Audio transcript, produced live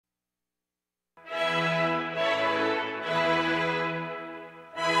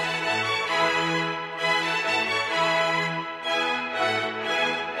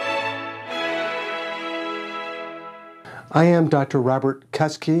I am Dr. Robert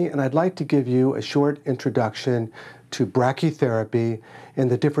Kuske, and I'd like to give you a short introduction to brachytherapy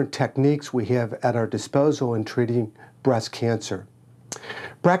and the different techniques we have at our disposal in treating breast cancer.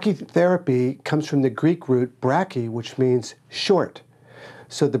 Brachytherapy comes from the Greek root brachy, which means short.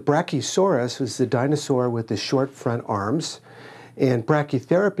 So the Brachiosaurus is the dinosaur with the short front arms, and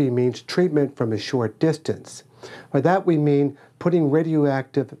brachytherapy means treatment from a short distance. By that we mean putting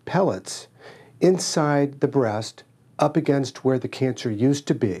radioactive pellets inside the breast up against where the cancer used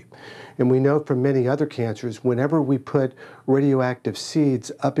to be. And we know from many other cancers, whenever we put radioactive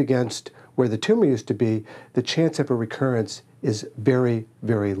seeds up against where the tumor used to be, the chance of a recurrence is very,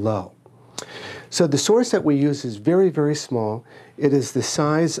 very low. So the source that we use is very, very small. It is the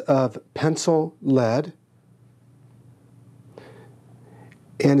size of pencil lead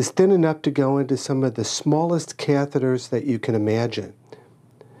and is thin enough to go into some of the smallest catheters that you can imagine.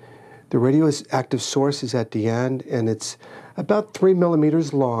 The radioactive source is at the end, and it's about 3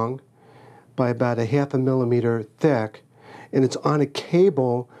 millimeters long by about a half a millimeter thick, and it's on a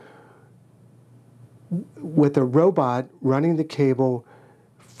cable with a robot running the cable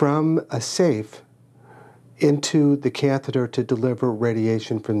from a safe into the catheter to deliver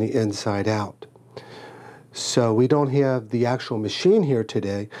radiation from the inside out. So we don't have the actual machine here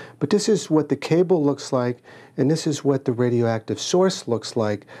today, but this is what the cable looks like, and this is what the radioactive source looks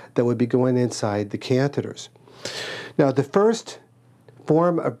like that would be going inside the catheters. Now, the first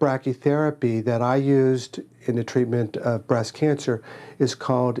form of brachytherapy that I used in the treatment of breast cancer is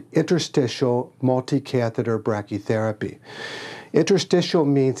called interstitial multi-catheter brachytherapy. Interstitial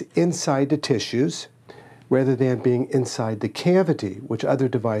means inside the tissues rather than being inside the cavity, which other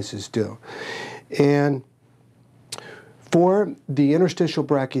devices do. And for the interstitial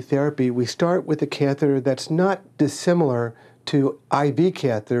brachytherapy, we start with a catheter that's not dissimilar to IV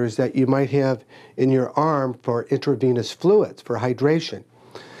catheters that you might have in your arm for intravenous fluids, for hydration.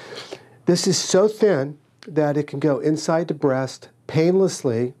 This is so thin that it can go inside the breast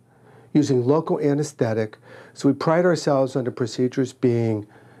painlessly using local anesthetic. So we pride ourselves on the procedures being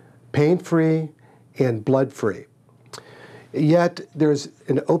pain-free and blood-free. Yet there's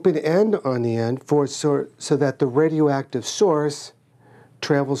an open end on the end so that the radioactive source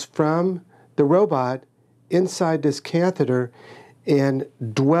travels from the robot inside this catheter and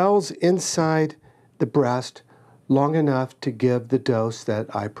dwells inside the breast long enough to give the dose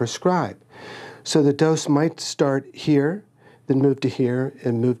that I prescribe. So the dose might start here, then move to here,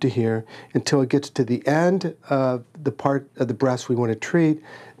 and move to here until it gets to the end of the part of the breast we want to treat.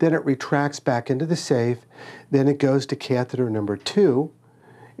 Then it retracts back into the safe. Then it goes to catheter number 2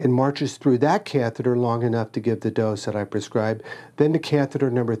 and marches through that catheter long enough to give the dose that I prescribe. Then to catheter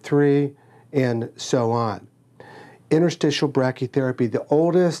number 3, and so on. Interstitial brachytherapy, the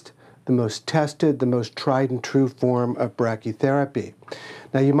oldest, the most tested, the most tried and true form of brachytherapy.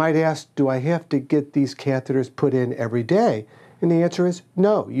 Now you might ask, do I have to get these catheters put in every day? And the answer is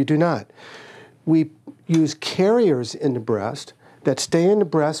no, you do not. We use carriers in the breast that stay in the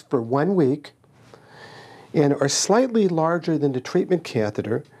breast for 1 week and are slightly larger than the treatment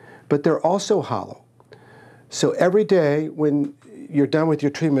catheter, but they're also hollow. So every day when you're done with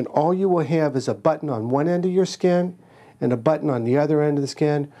your treatment, all you will have is a button on one end of your skin and a button on the other end of the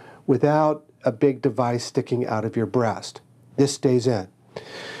skin without a big device sticking out of your breast. This stays in.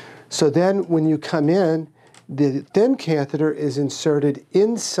 So then when you come in, the thin catheter is inserted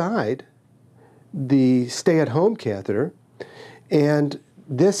inside the stay-at-home catheter, and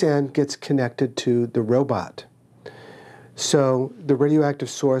this end gets connected to the robot. So the radioactive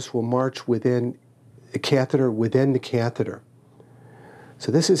source will march within a catheter within the catheter.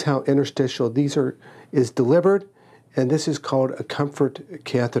 So this is how interstitial is delivered, and this is called a comfort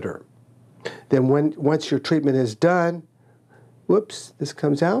catheter. Then once your treatment is done, whoops, this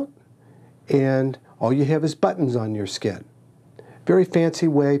comes out, and all you have is buttons on your skin. Very fancy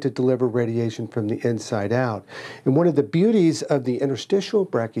way to deliver radiation from the inside out. And one of the beauties of the interstitial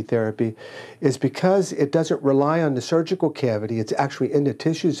brachytherapy is because it doesn't rely on the surgical cavity, it's actually in the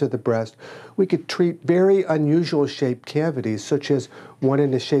tissues of the breast, we could treat very unusual shaped cavities, such as one in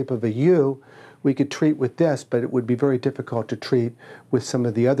the shape of a U. We could treat with this, but it would be very difficult to treat with some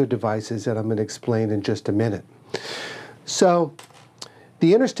of the other devices that I'm going to explain in just a minute. So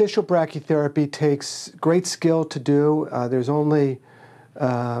the interstitial brachytherapy takes great skill to do. There's only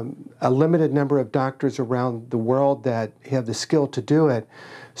a limited number of doctors around the world that have the skill to do it.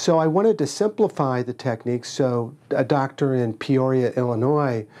 So I wanted to simplify the technique so a doctor in Peoria,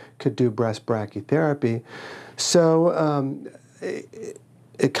 Illinois could do breast brachytherapy. So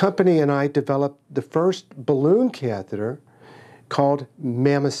a company and I developed the first balloon catheter called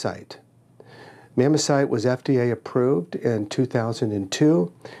Mammocyte. Mammocyte was FDA approved in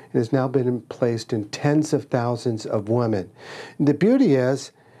 2002 and has now been placed in tens of thousands of women. And the beauty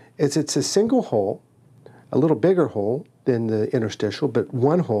is it's a single hole, a little bigger hole than the interstitial, but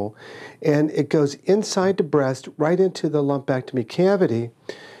one hole, and it goes inside the breast right into the lumpectomy cavity.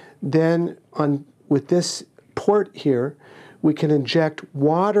 Then with this port here, we can inject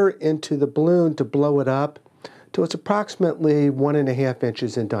water into the balloon to blow it up till it's approximately 1.5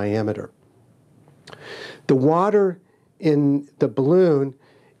 inches in diameter. The water in the balloon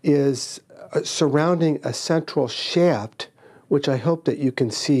is surrounding a central shaft, which I hope that you can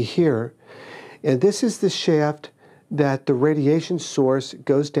see here. And this is the shaft that the radiation source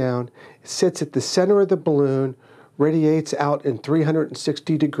goes down, sits at the center of the balloon, radiates out in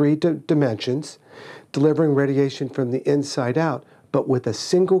 360-degree dimensions, delivering radiation from the inside out, but with a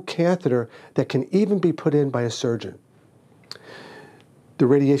single catheter that can even be put in by a surgeon. The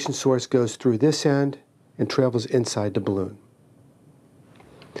radiation source goes through this end and travels inside the balloon.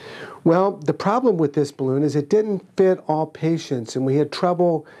 Well, the problem with this balloon is it didn't fit all patients, and we had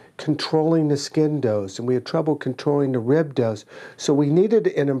trouble controlling the skin dose, and we had trouble controlling the rib dose, so we needed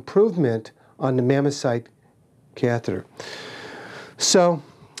an improvement on the Mammocyte catheter. So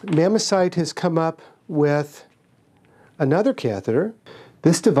Mammocyte has come up with another catheter.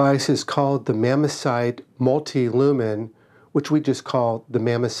 This device is called the Mammocyte Multi-Lumen, which we just call the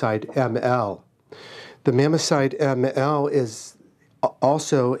Mammocyte ML. The Mammocyte ML is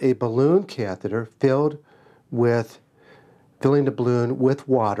also a balloon catheter filling the balloon with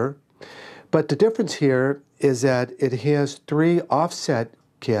water. But the difference here is that it has 3 offset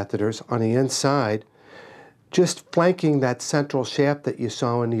catheters on the inside, just flanking that central shaft that you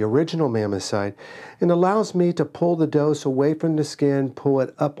saw in the original Mammocyte, and allows me to pull the dose away from the skin, pull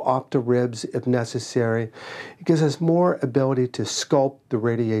it up off the ribs if necessary. It gives us more ability to sculpt the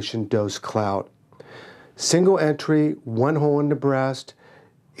radiation dose cloud. Single entry, one hole in the breast.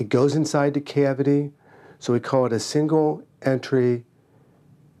 It goes inside the cavity, so we call it a single entry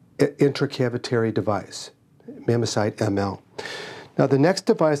intracavitary device, Mammocyte ML. Now the next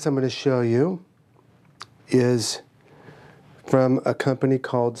device I'm going to show you is from a company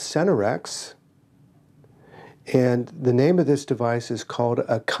called Cenerex, and the name of this device is called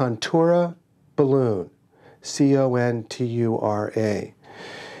a Contura balloon, C-O-N-T-U-R-A.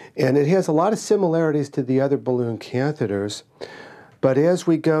 And it has a lot of similarities to the other balloon catheters, but as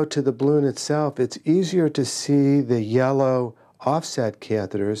we go to the balloon itself, it's easier to see the yellow offset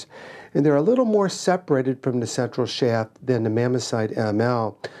catheters, and they're a little more separated from the central shaft than the Mammocyte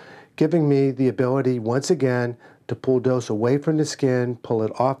ML, giving me the ability, once again, to pull dose away from the skin, pull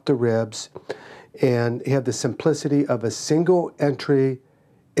it off the ribs, and have the simplicity of a single entry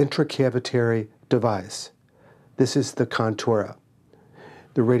intracavitary device. This is the Contura.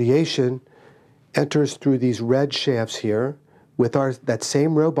 The radiation enters through these red shafts here with that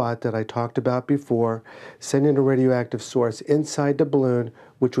same robot that I talked about before, sending a radioactive source inside the balloon,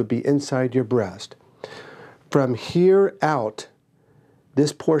 which would be inside your breast. From here out,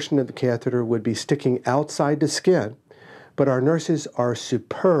 this portion of the catheter would be sticking outside the skin, but our nurses are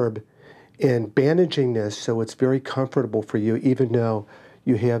superb in bandaging this so it's very comfortable for you, even though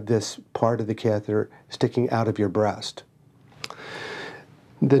you have this part of the catheter sticking out of your breast.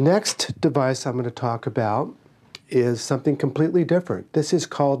 The next device I'm going to talk about is something completely different. This is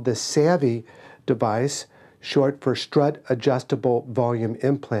called the SAVI device, short for Strut Adjustable Volume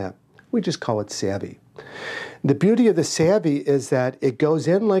Implant. We just call it SAVI. The beauty of the SAVI is that it goes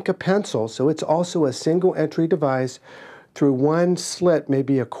in like a pencil, so it's also a single entry device through one slit,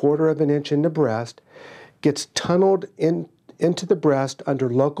 maybe 1/4 inch in the breast, gets tunneled into the breast under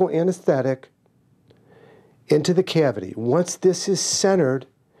local anesthetic into the cavity. Once this is centered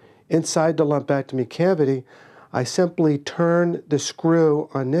inside the lumpectomy cavity, I simply turn the screw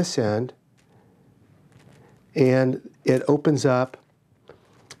on this end and it opens up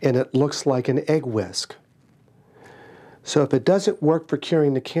and it looks like an egg whisk. So if it doesn't work for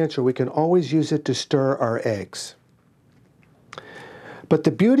curing the cancer, we can always use it to stir our eggs. But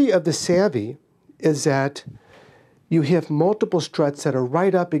the beauty of the SAVI is that you have multiple struts that are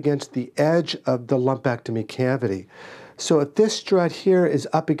right up against the edge of the lumpectomy cavity. So if this strut here is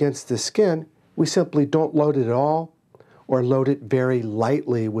up against the skin, we simply don't load it at all or load it very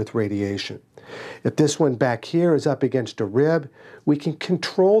lightly with radiation. If this one back here is up against a rib, we can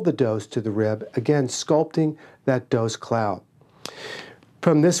control the dose to the rib, again sculpting that dose cloud.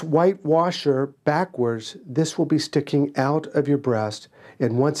 From this white washer backwards, this will be sticking out of your breast,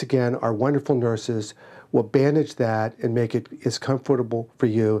 and once again our wonderful nurses will bandage that and make it as comfortable for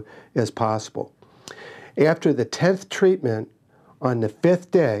you as possible. After the 10th treatment, on the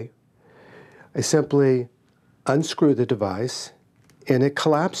 5th day, I simply unscrew the device and it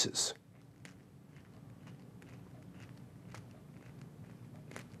collapses.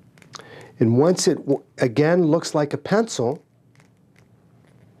 And once it again looks like a pencil,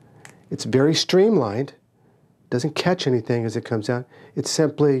 it's very streamlined, doesn't catch anything as it comes out, it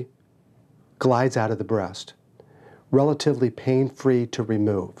simply glides out of the breast, relatively pain-free to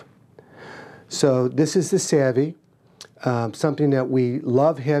remove. So this is the Savvy, something that we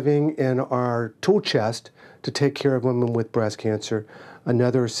love having in our tool chest to take care of women with breast cancer,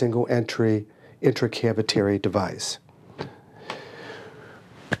 another single entry intracavitary device.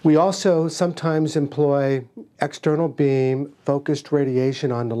 We also sometimes employ external beam focused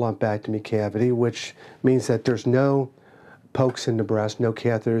radiation on the lumpectomy cavity, which means that there's no pokes in the breast, no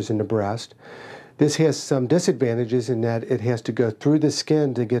catheters in the breast. This has some disadvantages in that it has to go through the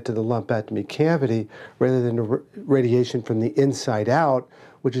skin to get to the lumpectomy cavity rather than the radiation from the inside out,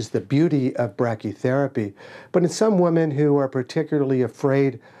 which is the beauty of brachytherapy. But in some women who are particularly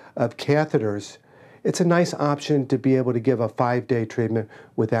afraid of catheters, it's a nice option to be able to give a 5-day treatment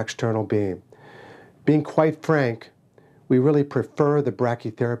with external beam. Being quite frank, we really prefer the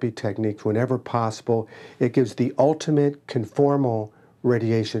brachytherapy technique whenever possible. It gives the ultimate conformal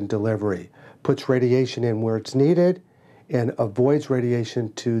radiation delivery, puts radiation in where it's needed, and avoids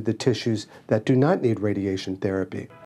radiation to the tissues that do not need radiation therapy.